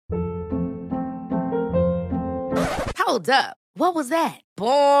Hold up. What was that?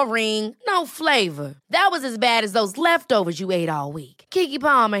 Boring. No flavor. That was as bad as those leftovers you ate all week. Keke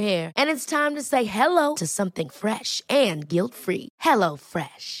Palmer here. And it's time to say hello to something fresh and guilt-free. Hello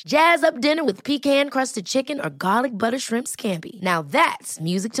Fresh. Jazz up dinner with pecan-crusted chicken or garlic butter shrimp scampi. Now that's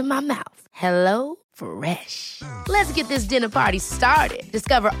music to my mouth. Hello Fresh. Let's get this dinner party started.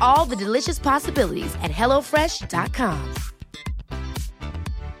 Discover all the delicious possibilities at hellofresh.com.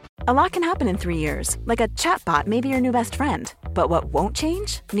 A lot can happen in 3 years, like a chatbot may be your new best friend. But what won't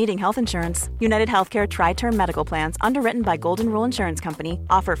change? Needing health insurance. United Healthcare Tri-Term Medical Plans, underwritten by Golden Rule Insurance Company,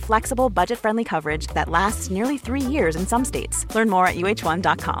 offer flexible, budget-friendly coverage that lasts nearly 3 years in some states. Learn more at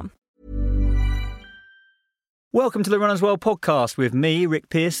uh1.com. Welcome to the Runner's World podcast with me, Rick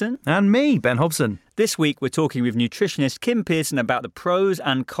Pearson. And me, Ben Hobson. This week we're talking with nutritionist Kim Pearson about the pros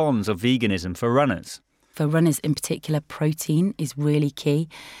and cons of veganism for runners. For runners in particular, protein is really key.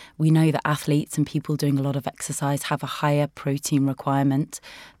 We know that athletes and people doing a lot of exercise have a higher protein requirement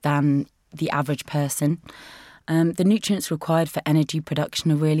than the average person. The nutrients required for energy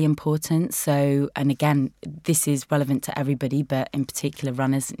production are really important. So, and again, this is relevant to everybody, but in particular,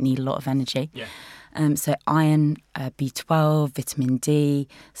 runners need a lot of energy. Yeah. So iron, B12, vitamin D,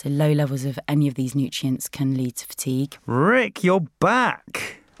 so low levels of any of these nutrients can lead to fatigue. Rick, you're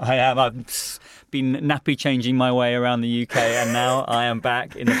back. I am. I've been nappy changing my way around the UK and now I am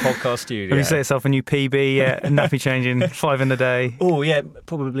back in the podcast studio. Have you set yourself a new PB yet? Nappy changing 5 in a day? Oh, yeah,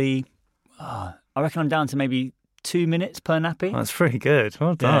 probably. I reckon I'm down to maybe 2 minutes per nappy. That's pretty good.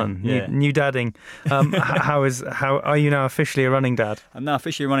 Well done. Yeah. New dadding. How are you now officially a running dad? I'm now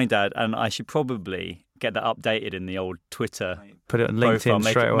officially a running dad and I should probably get that updated in the old Twitter. Put it on profile, LinkedIn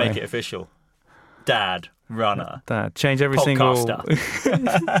straight away. Make it official. Dad. Runner. Dad, change every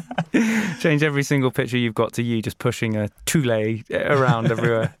single picture you've got to you just pushing a toolay around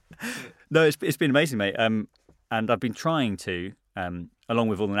everywhere. No, it's been amazing, mate. And I've been trying to, along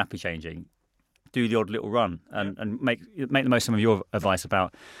with all the nappy changing, do the odd little run and make the most of some of your advice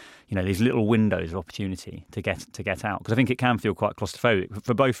about, these little windows of opportunity to get out, because I think it can feel quite claustrophobic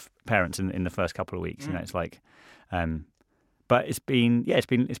for both parents in the first couple of weeks. It's like. But it's been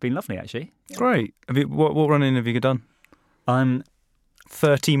lovely actually. Great. What running have you done?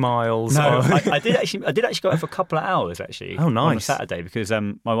 30 miles. No, I did actually go out for a couple of hours actually. Oh, nice. On a Saturday because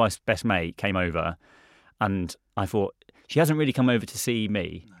my wife's best mate came over, and I thought she hasn't really come over to see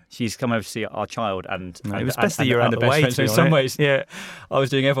me. She's come over to see our child, and it was best that you're out of the way. So in some ways, yeah, I was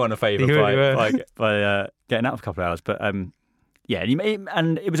doing everyone a favour by getting out for a couple of hours. But and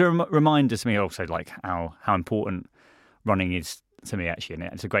it was a reminder to me also like how important running is to me actually, and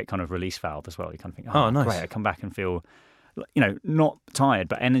it's a great kind of release valve as well. You kind of think, nice. Great, I come back and feel, not tired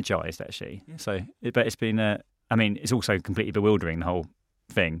but energised actually. Yeah. So, but it's been, it's also completely bewildering the whole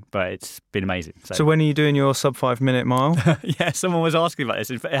thing, but it's been amazing. So when are you doing your sub 5 minute mile? Yeah, someone was asking about this.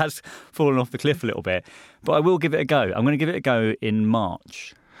 It has fallen off the cliff a little bit, but I will give it a go. I'm going to give it a go in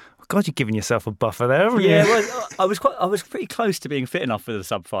March. God, you're giving yourself a buffer there, haven't you? Yeah, well, I was pretty close to being fit enough for the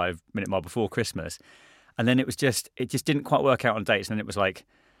sub 5 minute mile before Christmas. And then it just didn't quite work out on dates. And then it was like,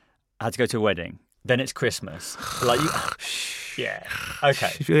 I had to go to a wedding. Then it's Christmas. Yeah.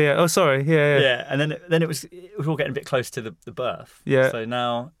 Okay. Yeah. Oh, sorry. Yeah. Yeah. And then it was all getting a bit close to the birth. Yeah. So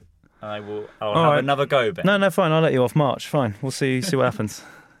now I'll have another go, Ben. No, fine. I'll let you off March. Fine. We'll see what happens.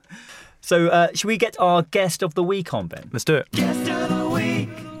 So should we get our guest of the week on, Ben? Let's do it. Guest of the week.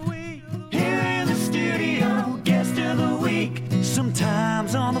 Here in the studio. Guest of the week.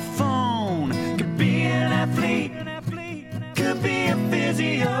 Sometimes on the phone. Could be an athlete. Could be a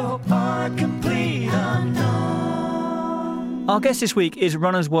physio or a complete unknown. Our guest this week is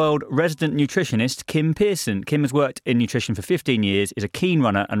Runner's World resident nutritionist Kim Pearson. Kim has worked in nutrition for 15 years, is a keen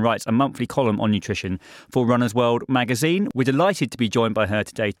runner and writes a monthly column on nutrition for Runner's World magazine. We're delighted to be joined by her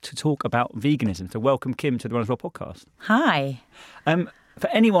today to talk about veganism. So welcome, Kim, to the Runner's World podcast. Hi. For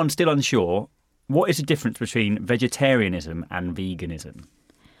anyone still unsure, what is the difference between vegetarianism and veganism?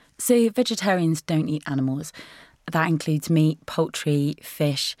 So vegetarians don't eat animals. That includes meat, poultry,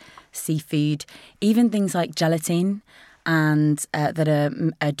 fish, seafood, even things like gelatin and that are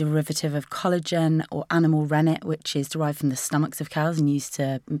a derivative of collagen, or animal rennet, which is derived from the stomachs of cows and used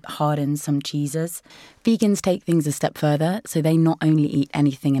to harden some cheeses. Vegans take things a step further, so they not only eat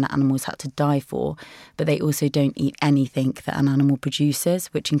anything an animal's had to die for, but they also don't eat anything that an animal produces,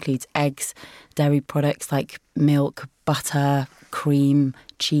 which includes eggs, dairy products like milk, butter, cream,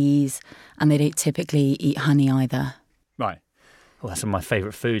 cheese, and they don't typically eat honey either. Right. Well, that's one of my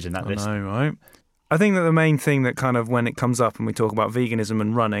favourite foods in that list. I know, right? I think that the main thing that kind of, when it comes up and we talk about veganism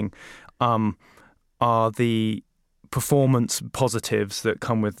and running, are the performance positives that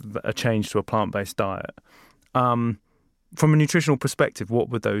come with a change to a plant-based diet. from a nutritional perspective, what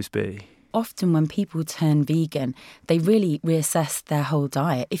would those be? Often when people turn vegan, they really reassess their whole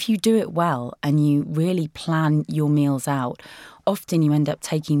diet. If you do it well and you really plan your meals out, often you end up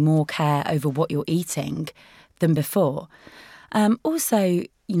taking more care over what you're eating than before. Also,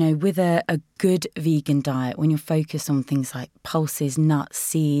 with a good vegan diet, when you're focused on things like pulses, nuts,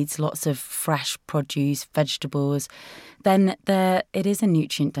 seeds, lots of fresh produce, vegetables, then it is a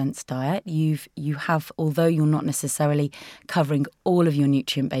nutrient-dense diet. You have, although you're not necessarily covering all of your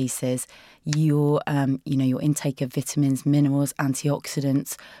nutrient bases, your intake of vitamins, minerals,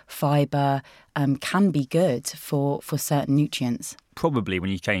 antioxidants, fibre can be good for certain nutrients. Probably when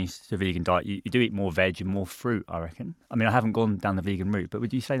you change to a vegan diet, you do eat more veg and more fruit, I reckon. I mean, I haven't gone down the vegan route, but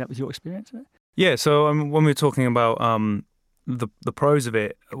would you say that was your experience of it? Yeah, so when we're talking about the pros of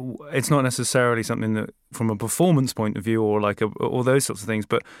it, it's not necessarily something that, from a performance point of view, or all those sorts of things.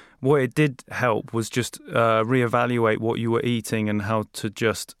 But what it did help was just reevaluate what you were eating and how to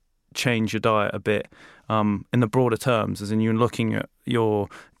just change your diet a bit in the broader terms, as in you're looking at your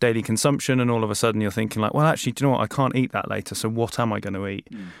daily consumption, and all of a sudden you're thinking like, well, actually, do you know what? I can't eat that later. So what am I going to eat?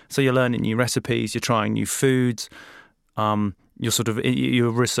 So you're learning new recipes, you're trying new foods,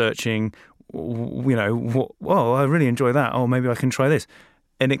 you're researching. I really enjoy that. Oh, maybe I can try this.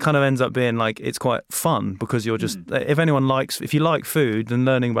 And it kind of ends up being like, it's quite fun because you're just, if you like food, then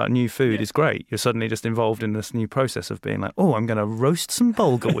learning about new food is great. You're suddenly just involved in this new process of being like, oh, I'm going to roast some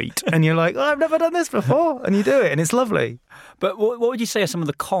bulgur wheat. And you're like, oh, I've never done this before. And you do it and it's lovely. But what would you say are some of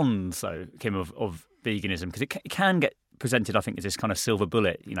the cons, though, Kim, of veganism? Because it can get presented, I think, as this kind of silver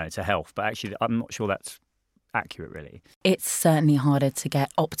bullet, to health. But actually, I'm not sure that's accurate, really. It's certainly harder to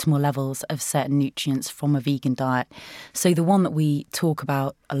get optimal levels of certain nutrients from a vegan diet. So the one that we talk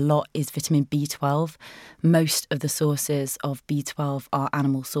about a lot is vitamin B12. Most of the sources of B12 are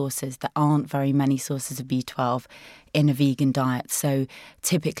animal sources. There aren't very many sources of B12 in a vegan diet. So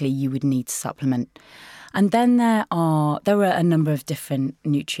typically you would need to supplement. And then there are a number of different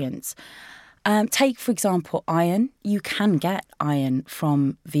nutrients. Take, for example, iron. You can get iron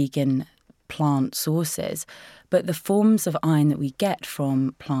from vegan plant sources, but the forms of iron that we get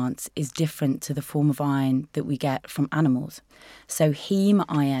from plants is different to the form of iron that we get from animals. So heme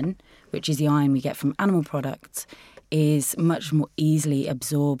iron, which is the iron we get from animal products, is much more easily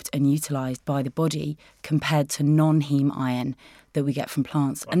absorbed and utilised by the body compared to non-heme iron that we get from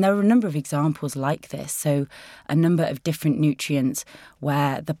plants. And there are a number of examples like this. So a number of different nutrients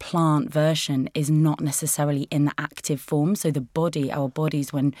where the plant version is not necessarily in the active form. So our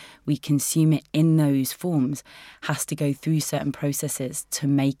bodies, when we consume it in those forms, has to go through certain processes to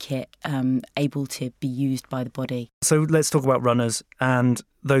make it able to be used by the body. So let's talk about runners and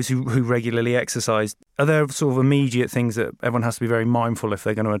those who regularly exercise. Are there sort of immediate things that everyone has to be very mindful if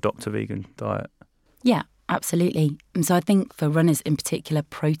they're going to adopt a vegan diet? Yeah, absolutely. And so I think for runners in particular,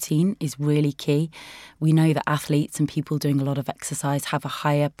 protein is really key. We know that athletes and people doing a lot of exercise have a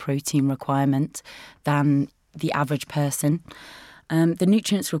higher protein requirement than the average person. The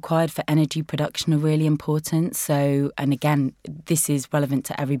nutrients required for energy production are really important. So, and again, this is relevant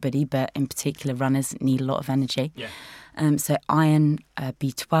to everybody, but in particular, runners need a lot of energy. Yeah. So iron,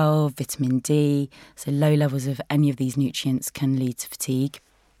 B12, vitamin D, so low levels of any of these nutrients can lead to fatigue.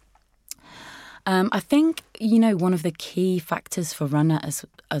 I think, one of the key factors for runners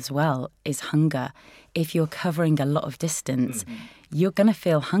as well is hunger. If you're covering a lot of distance, you're going to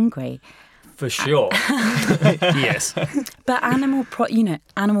feel hungry. For sure. Yes. But animal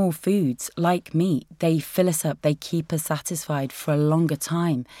foods like meat, they fill us up, they keep us satisfied for a longer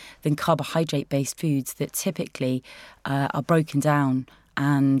time than carbohydrate-based foods that typically are broken down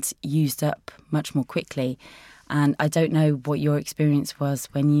and used up much more quickly. And I don't know what your experience was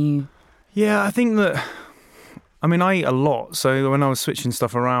when you... Yeah, I think that... I eat a lot. So when I was switching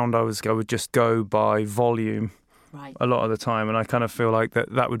stuff around, I would just go by volume. Right. A lot of the time, and I kind of feel like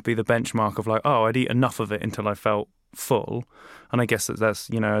that would be the benchmark of like, oh, I'd eat enough of it until I felt full. And I guess that's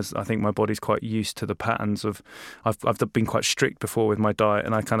as I think my body's quite used to the patterns of I've been quite strict before with my diet,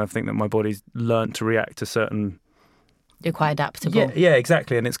 and I kind of think that my body's learnt to react to certain... You're quite adaptable. Yeah,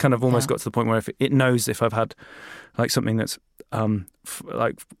 exactly. And it's kind of almost got to the point where if it knows if I've had like something that's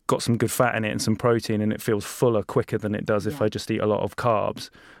got some good fat in it and some protein, and it feels fuller quicker than it does if I just eat a lot of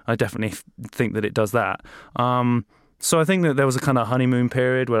carbs. I definitely think that it does that. So I think that there was a kind of honeymoon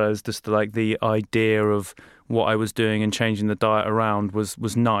period where I was just like the idea of what I was doing and changing the diet around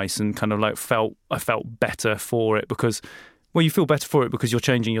was nice, and kind of like I felt better for it because... Well, you feel better for it because you're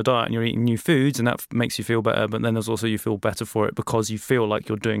changing your diet and you're eating new foods, and that makes you feel better. But then there's also you feel better for it because you feel like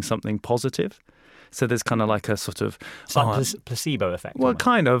you're doing something positive. So there's kind of like a sort of... It's like placebo effect. Well, almost.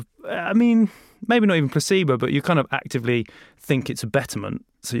 kind of. maybe not even placebo, but you kind of actively think it's a betterment.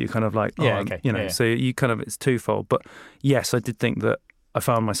 So you kind of like, so you kind of, it's twofold. But yes, I did think that I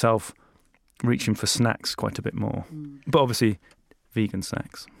found myself reaching for snacks quite a bit more. But obviously, vegan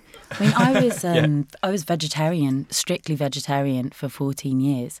snacks. I mean, I was vegetarian, strictly vegetarian for 14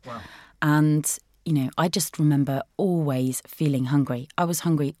 years. Wow. And, I just remember always feeling hungry. I was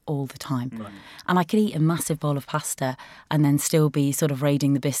hungry all the time. Right. And I could eat a massive bowl of pasta and then still be sort of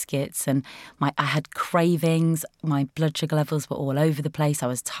raiding the biscuits. And I had cravings. My blood sugar levels were all over the place. I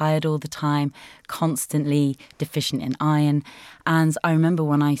was tired all the time, constantly deficient in iron. And I remember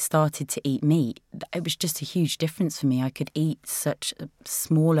when I started to eat meat, it was just a huge difference for me. I could eat such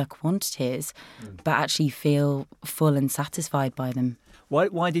smaller quantities, but actually feel full and satisfied by them.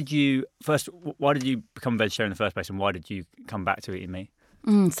 Why did you become vegetarian in the first place, and why did you come back to eating meat?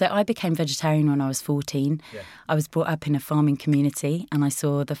 So I became vegetarian when I was 14. Yeah. I was brought up in a farming community and I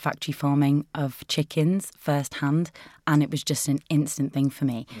saw the factory farming of chickens firsthand, and it was just an instant thing for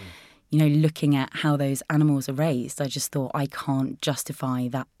me. Looking at how those animals are raised, I just thought I can't justify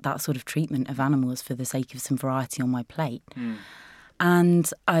that sort of treatment of animals for the sake of some variety on my plate.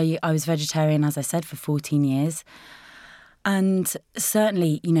 And I was vegetarian, as I said, for 14 years. And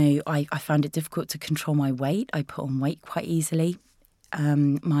certainly, I found it difficult to control my weight. I put on weight quite easily.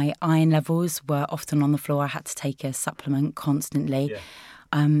 My iron levels were often on the floor. I had to take a supplement constantly.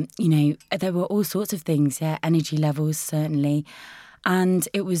 Yeah. There were all sorts of things, energy levels, certainly. And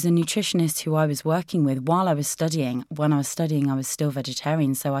it was a nutritionist who I was working with while I was studying. When I was studying, I was still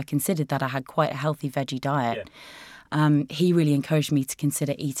vegetarian, so I considered that I had quite a healthy veggie diet. Yeah. He really encouraged me to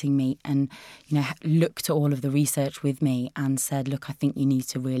consider eating meat and, looked at all of the research with me and said, look, I think you need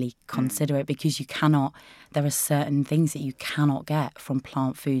to really consider it because there are certain things that you cannot get from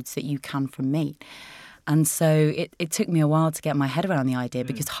plant foods that you can from meat. And so it took me a while to get my head around the idea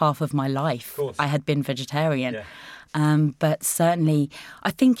because half of my life I had been vegetarian. Yeah. But certainly,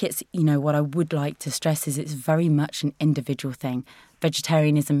 I think it's, what I would like to stress is it's very much an individual thing.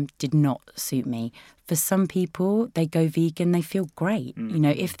 Vegetarianism did not suit me. For some people, they go vegan, they feel great.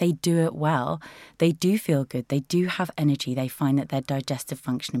 If they do it well, they do feel good. They do have energy. They find that their digestive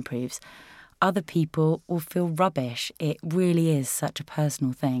function improves. Other people will feel rubbish. It really is such a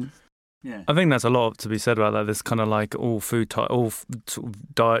personal thing. Yeah. I think there's a lot to be said about that. This kind of like all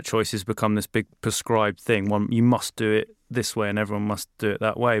diet choices become this big prescribed thing. You must do it this way and everyone must do it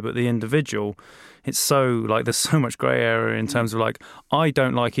that way. But the individual, it's so like there's so much grey area in terms of like I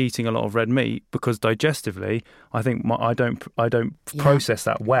don't like eating a lot of red meat because digestively I think I don't process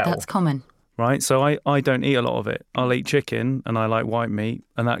that well. That's common. Right, so I don't eat a lot of it. I'll eat chicken and I like white meat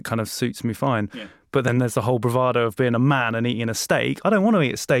and that kind of suits me fine. Yeah. But then there's the whole bravado of being a man and eating a steak. I don't want to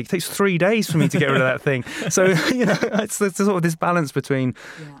eat a steak. It takes 3 days for me to get rid of that thing. So, it's sort of this balance between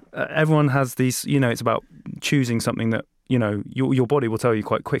everyone has these, it's about choosing something that, your body will tell you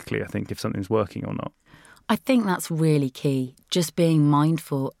quite quickly, I think, if something's working or not. I think that's really key. Just being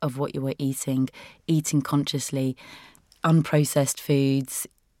mindful of what you are eating consciously, unprocessed foods,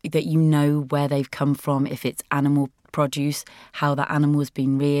 that where they've come from, if it's animal produce, how that animal's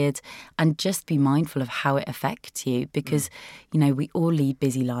been reared, and just be mindful of how it affects you because, we all lead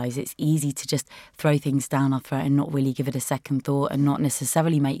busy lives. It's easy to just throw things down our throat and not really give it a second thought and not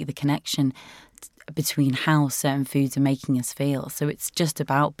necessarily make the connection between how certain foods are making us feel. So it's just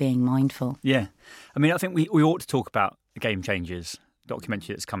about being mindful. Yeah. I mean, I think we ought to talk about the Game Changers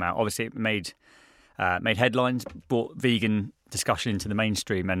documentary that's come out. Obviously, it made headlines, brought vegan discussion into the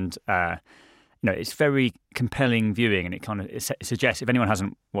mainstream and it's very compelling viewing, and it suggests, if anyone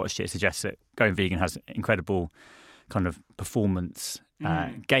hasn't watched it, it suggests that going vegan has incredible kind of performance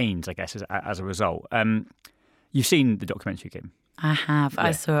gains, I guess, as a result. You've seen the documentary, Kim? I have. Yeah.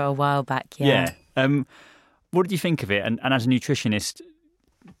 I saw it a while back, yeah. What did you think of it? And as a nutritionist,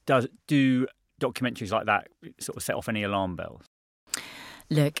 do documentaries like that sort of set off any alarm bells?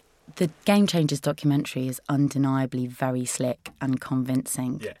 Look, the Game Changers documentary is undeniably very slick and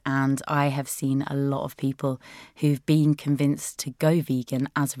convincing. Yeah. And I have seen a lot of people who've been convinced to go vegan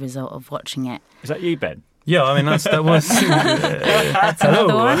as a result of watching it. Is that you, Ben? Yeah, I mean, that was... That's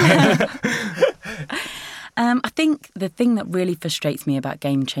another one. I think the thing that really frustrates me about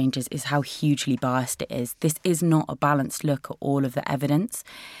Game Changers is how hugely biased it is. This is not a balanced look at all of the evidence.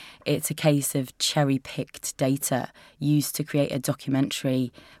 It's a case of cherry-picked data used to create a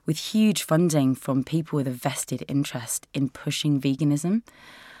documentary with huge funding from people with a vested interest in pushing veganism.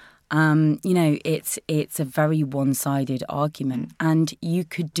 It's a very one-sided argument, and you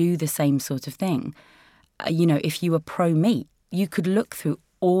could do the same sort of thing. If you were pro-meat, you could look through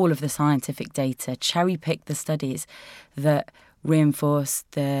all of the scientific data, cherry-pick the studies that reinforce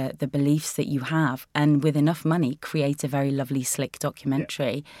the beliefs that you have, and with enough money, create a very lovely, slick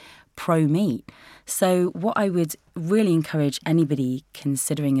documentary pro-meat. So what I would really encourage anybody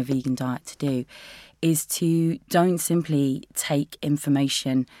considering a vegan diet to do is to don't simply take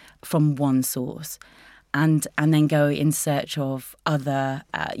information from one source and then go in search of other,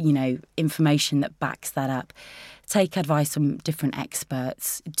 information that backs that up. Take advice from different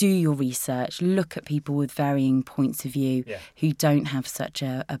experts, do your research, look at people with varying points of view who don't have such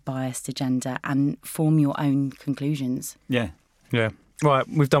a biased agenda, and form your own conclusions. Yeah. Right,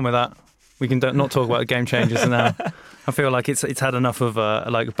 we've done with that. We can not talk about the game changers now. I feel like it's had enough of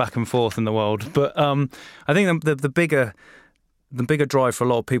back and forth in the world. But I think the bigger drive for a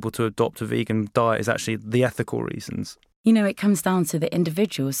lot of people to adopt a vegan diet is actually the ethical reasons. It comes down to the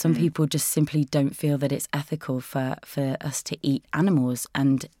individual. Some people just simply don't feel that it's ethical for us to eat animals,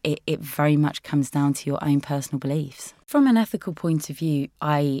 and it very much comes down to your own personal beliefs. From an ethical point of view,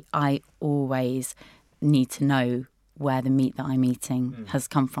 I always need to know where the meat that I'm eating has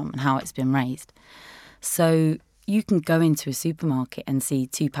come from and how it's been raised. So you can go into a supermarket and see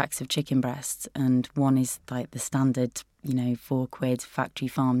 2 packs of chicken breasts, and one is like the standard, £4 factory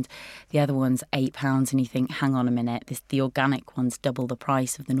farmed. The other one's £8, and you think, hang on a minute, the organic one's double the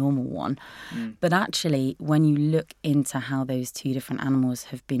price of the normal one. But actually, when you look into how those 2 different animals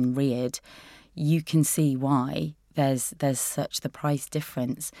have been reared, you can see why there's such the price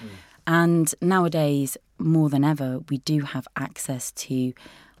difference. And nowadays, more than ever, we do have access to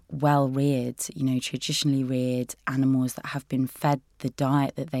well-reared, traditionally reared animals that have been fed the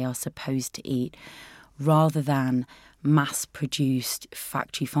diet that they are supposed to eat, rather than mass-produced,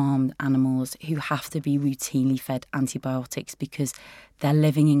 factory-farmed animals who have to be routinely fed antibiotics because they're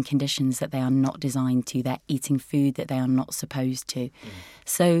living in conditions that they are not designed to. They're eating food that they are not supposed to.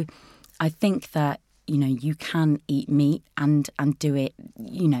 So I think that you can eat meat and do it,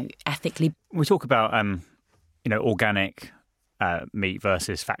 ethically. We talk about, organic meat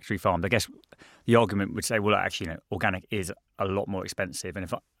versus factory farmed. I guess the argument would say, well, actually, organic is a lot more expensive. And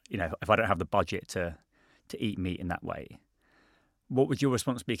if I don't have the budget to eat meat in that way, what would your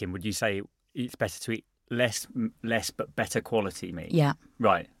response be, Kim? Would you say it's better to eat less but better quality meat? Yeah.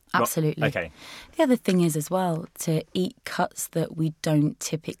 Right. Absolutely. Okay. The other thing is as well to eat cuts that we don't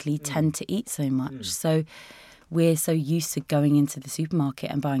typically tend to eat so much. So we're so used to going into the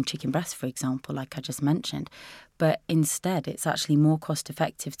supermarket and buying chicken breast, for example, like I just mentioned. But instead, it's actually more cost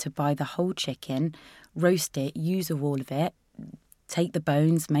effective to buy the whole chicken, roast it, use all of it, take the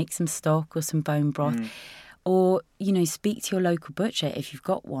bones, make some stock or some bone broth. Or, speak to your local butcher if you've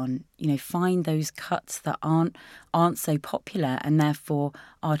got one. Find those cuts that aren't so popular and therefore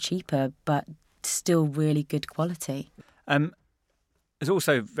are cheaper, but still really good quality. There's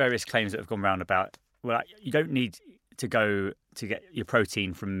also various claims that have gone around about, well, you don't need to go to get your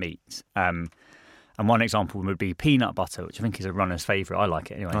protein from meat. And one example would be peanut butter, which I think is a runner's favourite. I like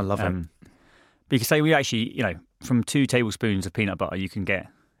it anyway. I love it. But you can say we actually, from 2 tablespoons of peanut butter, you can get,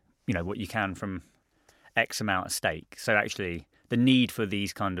 what you can from X amount of steak. So actually, the need for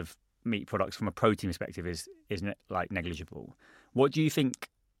these kind of meat products from a protein perspective is negligible. What do you think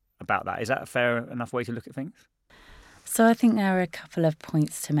about that? Is that a fair enough way to look at things? So I think there are a couple of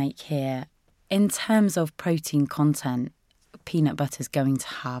points to make here. In terms of protein content, peanut butter is going to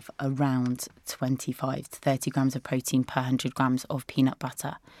have around 25 to 30 grams of protein per 100 grams of peanut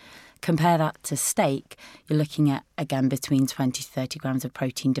butter. Compare that to steak, you're looking at, again, between 20 to 30 grams of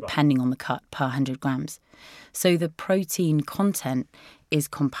protein, depending on the cut, per 100 grams. So the protein content is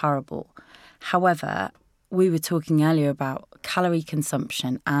comparable. However, we were talking earlier about calorie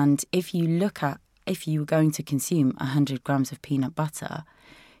consumption, and if you were going to consume 100 grams of peanut butter,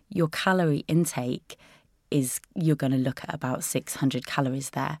 your calorie intake you're going to look at about 600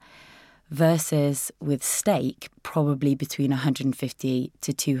 calories there. Versus with steak, probably between 150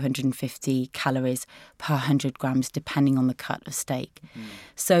 to 250 calories per 100 grams, depending on the cut of steak.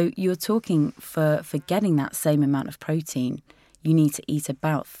 So you're talking for getting that same amount of protein, you need to eat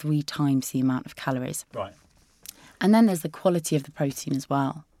about 3 times the amount of calories. Right. And then there's the quality of the protein as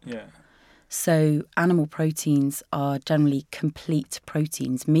well. Yeah. So animal proteins are generally complete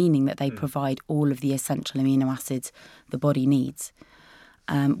proteins, meaning that they provide all of the essential amino acids the body needs.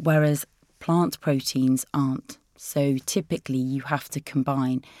 Whereas plant proteins aren't. So typically you have to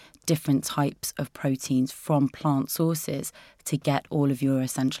combine different types of proteins from plant sources to get all of your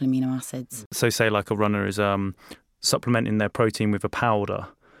essential amino acids. So say like a runner is supplementing their protein with a powder.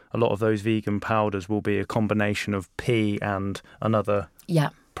 A lot of those vegan powders will be a combination of pea and another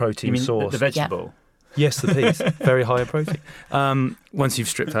protein you mean source. The vegetable? Yeah. Yes, the peas. Very high in protein. Once you've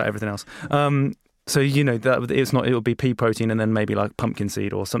stripped out everything else. So that it's not. It will be pea protein and then maybe like pumpkin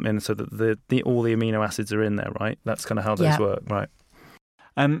seed or something, so that all the amino acids are in there, right? That's kind of how those work, right?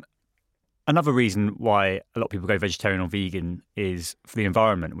 Another reason why a lot of people go vegetarian or vegan is for the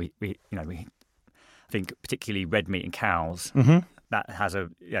environment. We think particularly red meat and cows, that has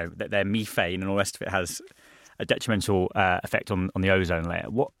that their methane and all the rest of it has a detrimental effect on the ozone layer.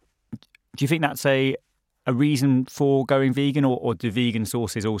 What do you think that's a reason for going vegan, or do vegan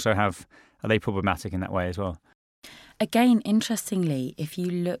sources also are they problematic in that way as well? Again, interestingly, if you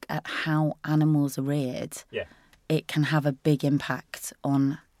look at how animals are reared, it can have a big impact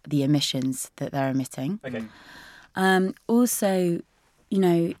on the emissions that they're emitting. Okay. Also,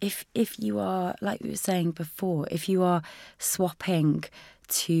 if you are, like we were saying before, if you are swapping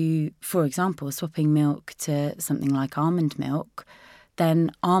milk to something like almond milk,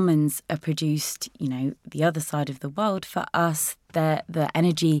 then almonds are produced, the other side of the world. For us, the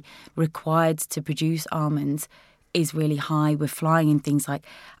energy required to produce almonds is really high. We're flying in things like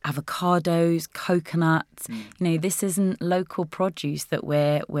avocados, coconuts. This isn't local produce that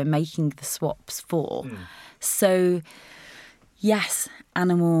we're making the swaps for. So, yes,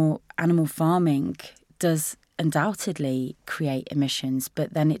 animal farming does undoubtedly create emissions,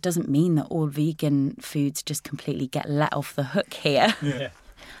 but then it doesn't mean that all vegan foods just completely get let off the hook here. Yeah.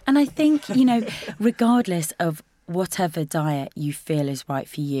 And I think, regardless of whatever diet you feel is right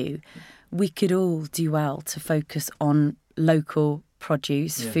for you, we could all do well to focus on local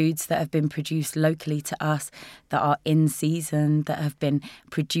produce, foods that have been produced locally to us, that are in season, that have been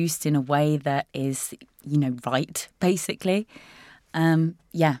produced in a way that is, right, basically.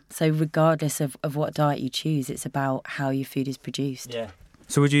 So regardless of what diet you choose, it's about how your food is produced. Yeah.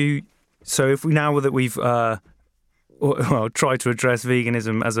 So if we, now that we've tried to address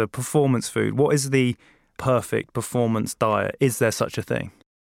veganism as a performance food, what is the perfect performance diet? Is there such a thing?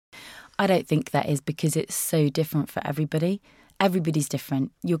 I don't think that is, because it's so different for everybody. Everybody's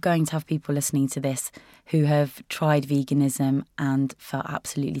different. You're going to have people listening to this who have tried veganism and felt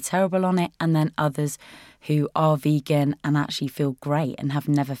absolutely terrible on it, and then others who are vegan and actually feel great and have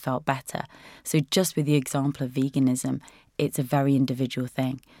never felt better. So just with the example of veganism, it's a very individual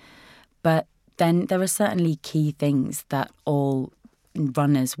thing. But then there are certainly key things that all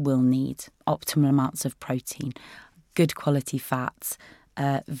runners will need: optimal amounts of protein, good quality fats,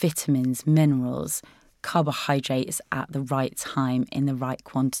 vitamins, minerals, carbohydrates at the right time in the right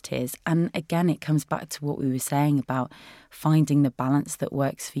quantities. And again, it comes back to what we were saying about finding the balance that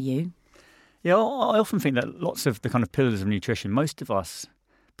works for you. Yeah, I often think that lots of the kind of pillars of nutrition, most of us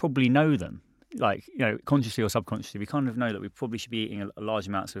probably know them. Like, consciously or subconsciously, we kind of know that we probably should be eating a large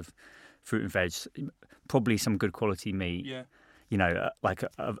amounts of fruit and veg, probably some good quality meat, like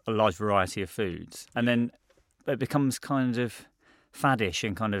a large variety of foods. And then it becomes kind of faddish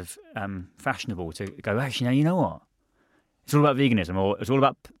and kind of fashionable to go, actually, you know what? It's all about veganism, or it's all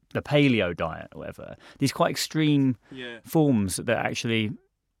about the paleo diet or whatever. These quite extreme forms that actually,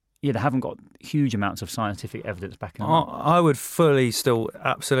 they haven't got huge amounts of scientific evidence backing them up. I would fully still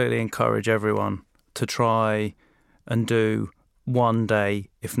absolutely encourage everyone to try and do 1 day,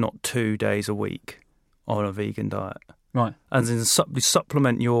 if not 2 days a week on a vegan diet. Right. And then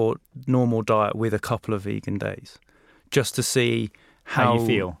supplement your normal diet with a couple of vegan days, just to see how you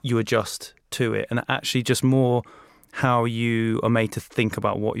feel, you adjust to it, and actually just more how you are made to think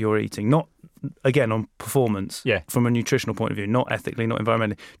about what you're eating. Not, again, on performance, from a nutritional point of view, not ethically, not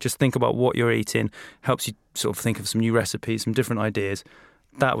environmentally. Just think about what you're eating, helps you sort of think of some new recipes, some different ideas.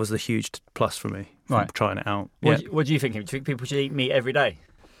 That was the huge plus for me, from trying it out. What do you think? Do you think people should eat meat every day?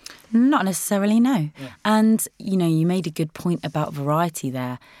 Not necessarily, no. Yeah. And, you made a good point about variety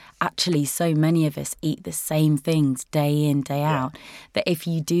there. Actually, so many of us eat the same things day in, day out, that if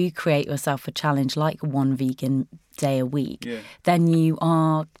you do create yourself a challenge like one vegan day a week, then you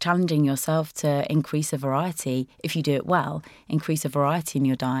are challenging yourself to increase a variety. If you do it well, increase a variety in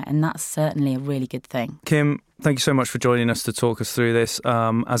your diet. And that's certainly a really good thing. Kim, thank you so much for joining us to talk us through this.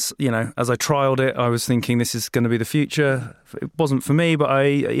 As I trialled it, I was thinking this is going to be the future. It wasn't for me, but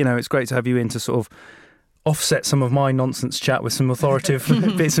it's great to have you in to sort of offset some of my nonsense chat with some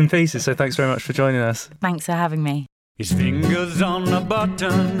authoritative bits and pieces. So thanks very much for joining us. Thanks for having me. His fingers on the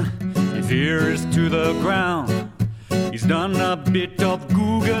button, his ears to the ground. He's done a bit of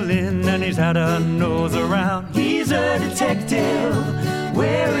Googling and he's had a nose around. He's a detective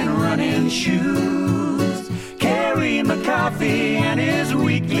wearing running shoes, carrying the coffee and his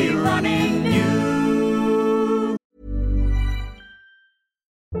weekly running news.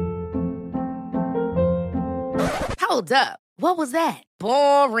 Hold up. What was that?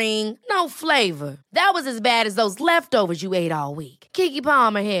 Boring. No flavor. That was as bad as those leftovers you ate all week. Keke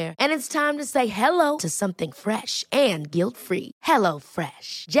Palmer here, and it's time to say hello to something fresh and guilt-free. Hello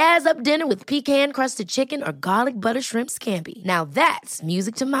Fresh. Jazz up dinner with pecan-crusted chicken or garlic butter shrimp scampi. Now that's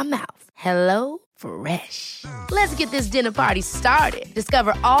music to my mouth. Hello Fresh. Let's get this dinner party started.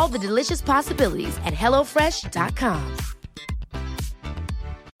 Discover all the delicious possibilities at hellofresh.com.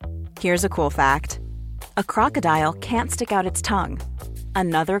 Here's a cool fact. A crocodile can't stick out its tongue.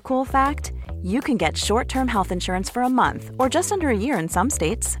 Another cool fact, you can get short-term health insurance for a month or just under a year in some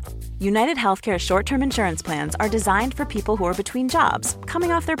states. United Healthcare short-term insurance plans are designed for people who are between jobs,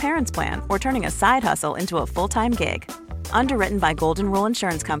 coming off their parents' plan, or turning a side hustle into a full-time gig. Underwritten by Golden Rule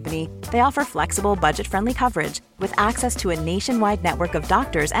Insurance Company, they offer flexible, budget-friendly coverage with access to a nationwide network of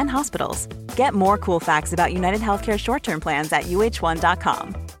doctors and hospitals. Get more cool facts about United Healthcare short-term plans at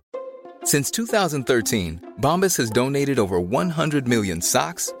uh1.com. Since 2013, Bombas has donated over 100 million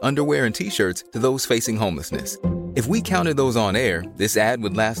socks, underwear, and T-shirts to those facing homelessness. If we counted those on air, this ad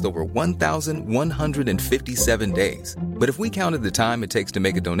would last over 1,157 days. But if we counted the time it takes to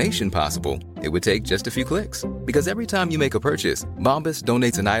make a donation possible, it would take just a few clicks. Because every time you make a purchase, Bombas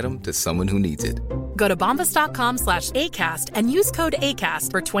donates an item to someone who needs it. Go to bombas.com/ACAST and use code ACAST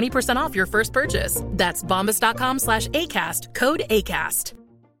for 20% off your first purchase. That's bombas.com/ACAST, code ACAST.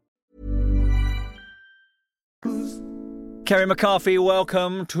 Kerry McCarthy,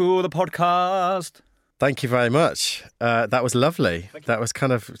 welcome to the podcast. Thank you very much. That was lovely. That was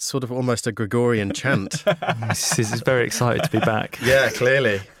kind of sort of almost a Gregorian chant. This is very excited to be back. Yeah,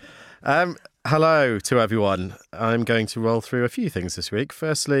 clearly. Hello to everyone. I'm going to roll through a few things this week.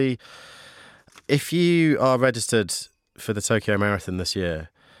 Firstly, if you are registered for the Tokyo Marathon this year,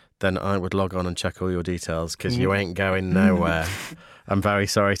 then I would log on and check all your details because you ain't going nowhere. I'm very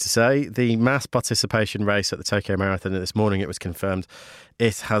sorry to say. The mass participation race at the Tokyo Marathon, this morning it was confirmed,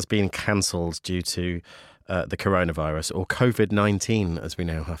 it has been cancelled due to the coronavirus, or COVID-19, as we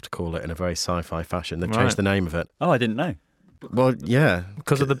now have to call it in a very sci-fi fashion. They've changed the name of it. Oh, I didn't know. Well, yeah.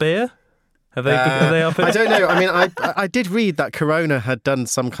 Because of the beer? Are they up in I don't know. I mean, I did read that Corona had done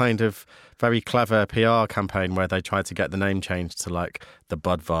some kind of very clever PR campaign where they tried to get the name changed to like the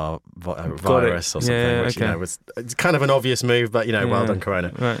Bud virus or something, which you know it's kind of an obvious move, but well done,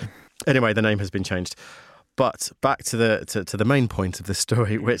 Corona. Right. Anyway, the name has been changed. But back to the main point of the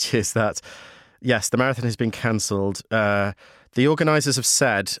story, which is that yes, the marathon has been cancelled. The organisers have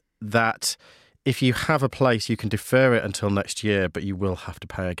said that if you have a place, you can defer it until next year, but you will have to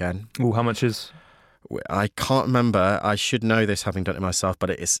pay again. Oh, how much is? I can't remember. I should know this, having done it myself, but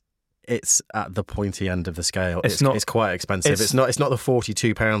it's at the pointy end of the scale. It's quite expensive. It's not the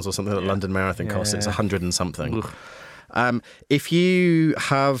 £42 or something that London Marathon costs. It's 100 and something. If you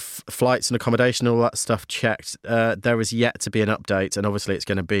have flights and accommodation, all that stuff checked, there is yet to be an update, and obviously it's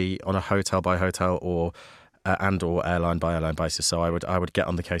going to be on a hotel by hotel or airline by airline basis. So I would get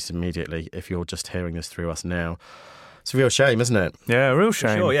on the case immediately if you're just hearing this through us now. It's a real shame, isn't it? Yeah, a real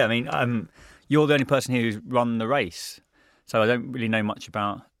shame. Sure, yeah. I mean, you're the only person who's run the race, so I don't really know much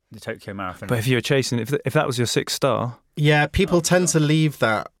about the Tokyo Marathon. But if you were chasing, if that was your sixth star, yeah, people tend to leave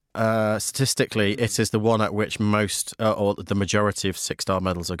that. Statistically, it is the one at which most or the majority of 6-star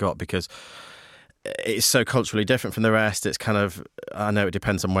medals are got because it's so culturally different from the rest. It's kind of, I know it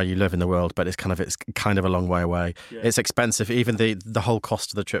depends on where you live in the world, but it's kind of a long way away. Yeah. It's expensive. Even the whole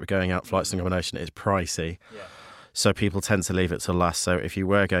cost of the trip going out, flights and accommodation, is pricey. Yeah. So people tend to leave it till last. So if you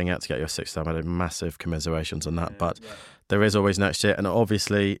were going out to get your 6-star medal, massive commiserations on that. But there is always next year, and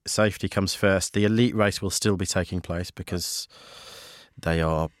obviously safety comes first. The elite race will still be taking place because they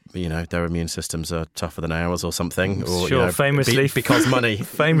are, their immune systems are tougher than ours or something. Or, sure, famously. Because money.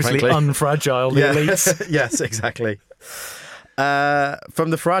 Famously unfragile, the elites. Yes, exactly. From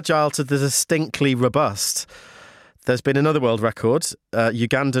the fragile to the distinctly robust, there's been another world record.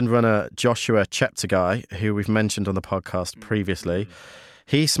 Ugandan runner Joshua Cheptegei, who we've mentioned on the podcast previously,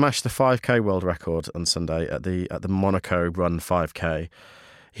 he smashed the 5K world record on Sunday at the Monaco Run 5K.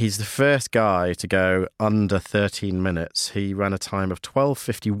 He's the first guy to go under 13 minutes. He ran a time of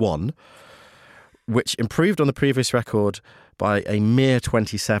 12:51, which improved on the previous record by a mere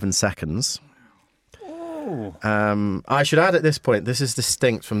 27 seconds. I should add at this point, this is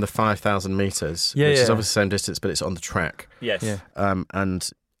distinct from the 5,000 metres, which is obviously the same distance, but it's on the track. Yes. Yeah. And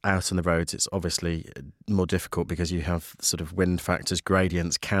out on the roads, it's obviously more difficult because you have sort of wind factors,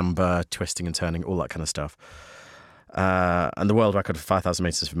 gradients, camber, twisting and turning, all that kind of stuff. And the world record for 5,000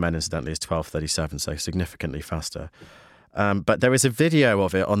 metres for men, incidentally, is 12:37, so significantly faster. But there is a video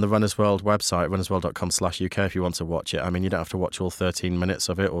of it on the Runners World website, runnersworld.com/UK, if you want to watch it. I mean, you don't have to watch all 13 minutes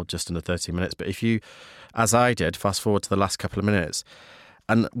of it or just under 13 minutes. But if you, as I did, fast forward to the last couple of minutes,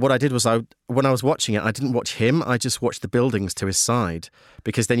 and what I did was when I was watching it, I didn't watch him. I just watched the buildings to his side,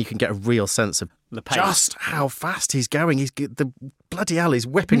 because then you can get a real sense of The pace. just how fast he's going. The bloody hell, he's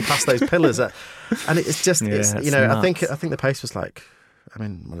whipping past those pillars. And it's just, it's I think nuts. the pace was like, I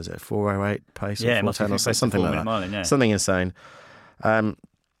mean, what is it, 4:08 pace Yeah, or it must be 4:10 or close to something 4 like minute that. mile, yeah. Something insane.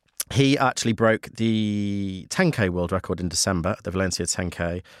 He actually broke the 10K world record in December, the Valencia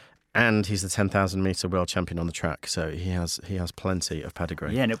 10K, and he's the 10,000 metre world champion on the track. So he has plenty of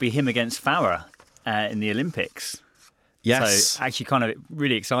pedigree. Yeah, and it'll be him against Farah in the Olympics. Yes. So actually kind of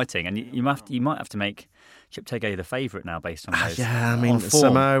really exciting. And you might have to make Cheptegei the favourite now based on those. Yeah, I mean,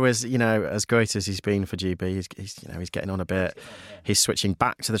 Samo is, as great as he's been for GB, he's getting on a bit. He's switching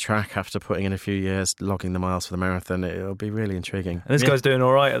back to the track after putting in a few years, logging the miles for the marathon. It'll be really intriguing. And this guy's doing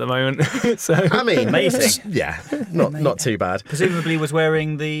all right at the moment. So I mean, amazing. Yeah, not too bad. Presumably was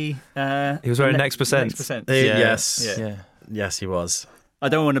wearing the... he was wearing Next Percent. Yes. Yeah. Yes, he was. I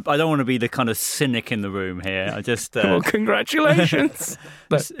don't want to be the kind of cynic in the room here. I just Well, congratulations.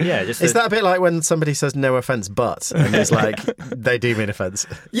 Is that a bit like when somebody says no offence, but, and it's like they do mean offence?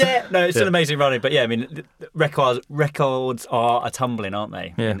 Yeah, no, it's still amazing running, but yeah, I mean, records are tumbling, aren't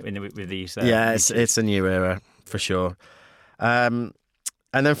they? Yeah. With these. It's a new era for sure. And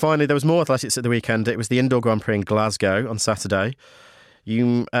then finally, there was more athletics at the weekend. It was the Indoor Grand Prix in Glasgow on Saturday.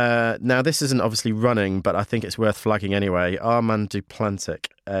 Now this isn't obviously running, but I think it's worth flagging anyway. Armand Duplantic,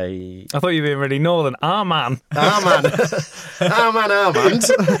 I thought you were being really northern. Armand.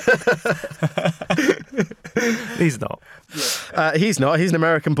 He's not. He's not. He's an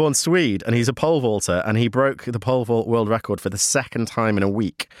American-born Swede, and he's a pole vaulter, and he broke the pole vault world record for the second time in a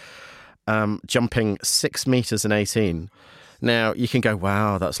week, jumping 6 metres and 18. Now, you can go,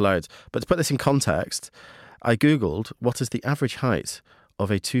 wow, that's loads. But to put this in context, I Googled what is the average height of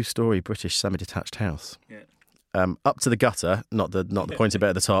a 2-storey British semi-detached house. Yeah. Up to the gutter, not the pointy bit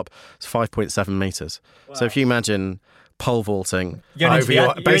at the top, it's 5.7 metres. Wow. So if you imagine pole vaulting over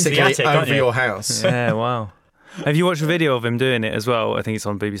your house. Yeah, wow. Have you watched a video of him doing it as well? I think it's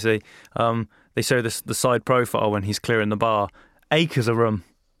on BBC. They show the side profile when he's clearing the bar. Acres of room.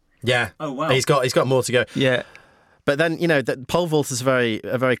 Yeah. Oh, wow. He's got more to go. Yeah. But then, the pole vaulters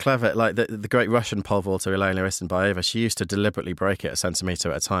are very clever. Like the great Russian pole vaulter, Elena Istanbayeva, she used to deliberately break it a centimetre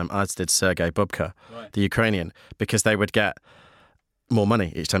at a time, as did Sergei Bubka, the Ukrainian, because they would get more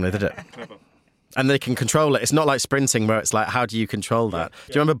money each time they did it. And they can control it. It's not like sprinting where it's like, how do you control that?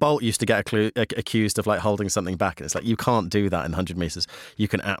 Do you remember Bolt used to get accused of like holding something back? And it's like, you can't do that in 100 metres. You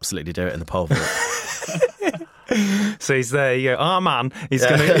can absolutely do it in the pole vault. So he's there. You go, man, he's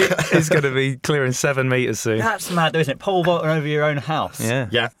gonna be clearing 7 metres soon. That's mad, though, isn't it? Pole vaulting over your own house. Yeah.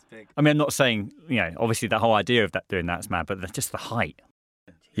 Yeah. I mean, I'm not saying, obviously the whole idea of doing that's mad, but just the height.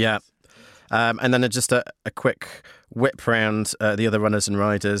 Yeah. And then just a quick whip round the other runners and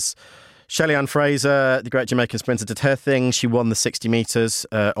riders. Shelly-Ann Fraser, the great Jamaican sprinter, did her thing. She won the 60 metres,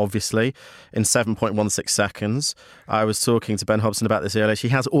 obviously, in 7.16 seconds. I was talking to Ben Hobson about this earlier. She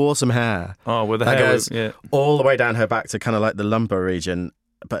has awesome hair. Oh, with the that hair, goes yeah. all the way down her back to kind of like the lumbar region.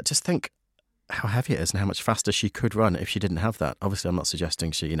 But just think how heavy it is and how much faster she could run if she didn't have that. Obviously, I'm not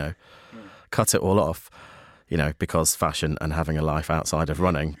suggesting she, cut it all off, because fashion and having a life outside of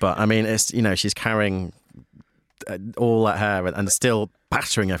running. But, I mean, it's, she's carrying all that hair and still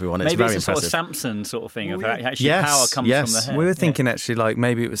battering everyone. It's maybe very it's a impressive. sort of Samson sort of thing. Of actually Yes, power comes yes. from the hair. We were thinking actually like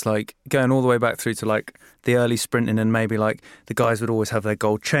maybe it was like going all the way back through to like the early sprinting, and maybe like the guys would always have their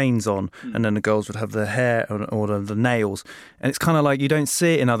gold chains on, and then the girls would have their hair or the nails. And it's kind of like you don't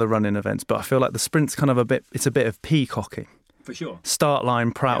see it in other running events, but I feel like the sprint's kind of a bit peacocking. For sure. Start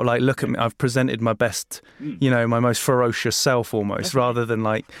line proud, like look at me, I've presented my best, my most ferocious self almost, rather than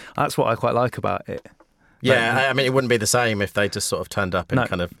like, that's what I quite like about it. Yeah, I mean, it wouldn't be the same if they just sort of turned up in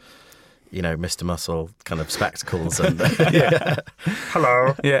kind of, Mr. Muscle kind of spectacles and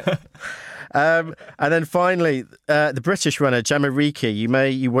hello. Yeah. And then finally, the British runner Gemma Reekie.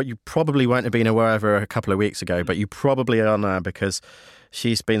 You probably won't have been aware of her a couple of weeks ago, but you probably are now because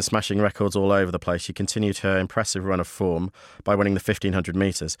she's been smashing records all over the place. She continued her impressive run of form by winning the 1,500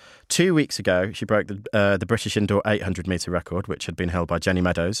 metres. 2 weeks ago, she broke the British indoor 800-metre record, which had been held by Jenny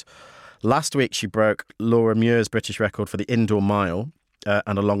Meadows. Last week, she broke Laura Muir's British record for the indoor mile,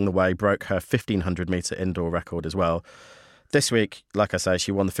 and along the way broke her 1,500-metre indoor record as well. This week, like I say,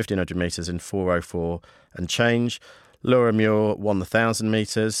 she won the 1,500 metres in 4:04 and change. Laura Muir won the 1,000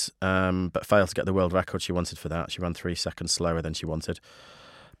 metres, but failed to get the world record she wanted for that. She ran 3 seconds slower than she wanted.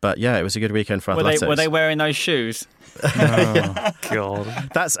 But yeah, it was a good weekend for Were athletics. they wearing those shoes? Oh, God.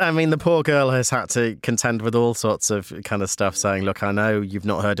 The poor girl has had to contend with all sorts of kind of stuff, saying, look, I know you've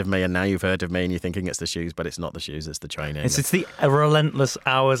not heard of me and now you've heard of me and you're thinking it's the shoes, but it's not the shoes, it's the training. It's the relentless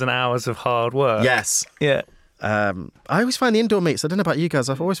hours and hours of hard work. Yes. Yeah. I always find the indoor meets, I don't know about you guys,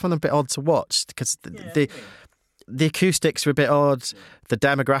 I've always found them a bit odd to watch because the acoustics are a bit odd, the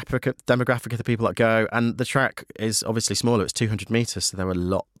demographic of the people that go, and the track is obviously smaller. It's 200 metres, so there were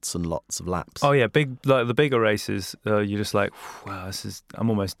lots and lots of laps. Oh yeah, the bigger races, you're just like, wow, I'm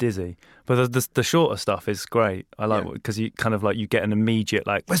almost dizzy. But the shorter stuff is great. I like because you kind of like you get an immediate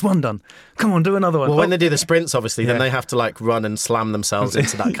like, where's one done? Come on, do another one. Well, when they do the sprints, obviously, then they have to like run and slam themselves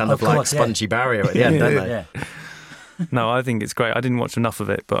into that kind of like spongy barrier at the end, don't they? Yeah. No, I think it's great. I didn't watch enough of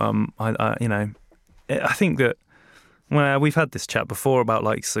it, but I think that. Well, we've had this chat before about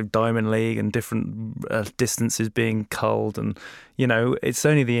Diamond League and different distances being culled, and it's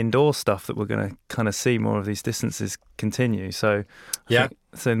only the indoor stuff that we're going to kind of see more of these distances continue. So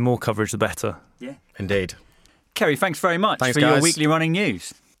so more coverage the better. Yeah, indeed. Kerry, thanks very much for guys. your weekly running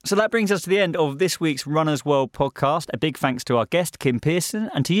news. So that brings us to the end of this week's Runner's World podcast. A big thanks to our guest Kim Pearson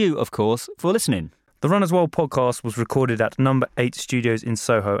and to you, of course, for listening. The Runner's World podcast was recorded at Number 8 Studios in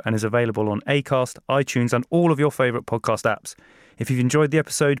Soho and is available on Acast, iTunes and all of your favourite podcast apps. If you've enjoyed the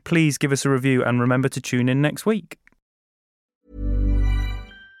episode, please give us a review and remember to tune in next week.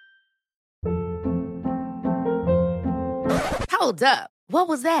 Hold up. What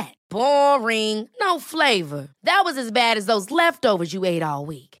was that? Boring. No flavor. That was as bad as those leftovers you ate all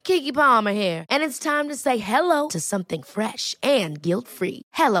week. Keke Palmer here, and it's time to say hello to something fresh and guilt-free.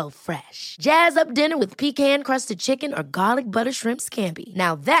 Hello Fresh. Jazz up dinner with pecan-crusted chicken or garlic butter shrimp scampi.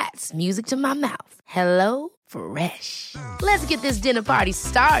 Now that's music to my mouth. Hello Fresh. Let's get this dinner party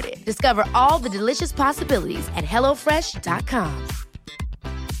started. Discover all the delicious possibilities at HelloFresh.com.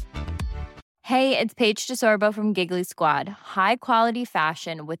 Hey, it's Paige DeSorbo from Giggly Squad. High quality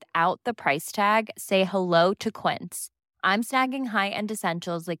fashion without the price tag. Say hello to Quince. I'm snagging high-end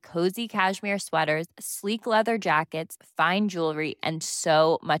essentials like cozy cashmere sweaters, sleek leather jackets, fine jewelry, and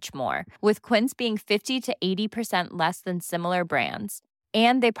so much more. With Quince being 50 to 80% less than similar brands.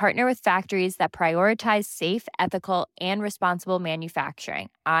 And they partner with factories that prioritize safe, ethical, and responsible manufacturing.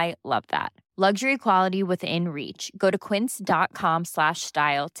 I love that. Luxury quality within reach. Go to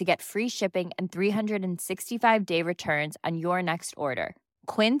quince.com/style to get free shipping and 365-day returns on your next order.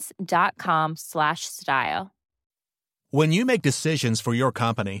 Quince.com/style. When you make decisions for your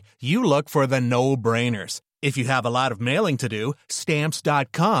company, you look for the no-brainers. If you have a lot of mailing to do,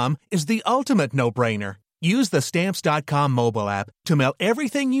 Stamps.com is the ultimate no-brainer. Use the Stamps.com mobile app to mail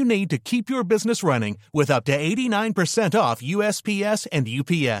everything you need to keep your business running with up to 89% off USPS and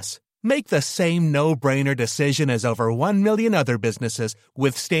UPS. Make the same no-brainer decision as over 1 million other businesses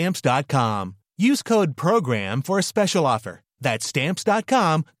with Stamps.com. Use code PROGRAM for a special offer. That's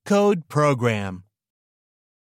Stamps.com, code PROGRAM.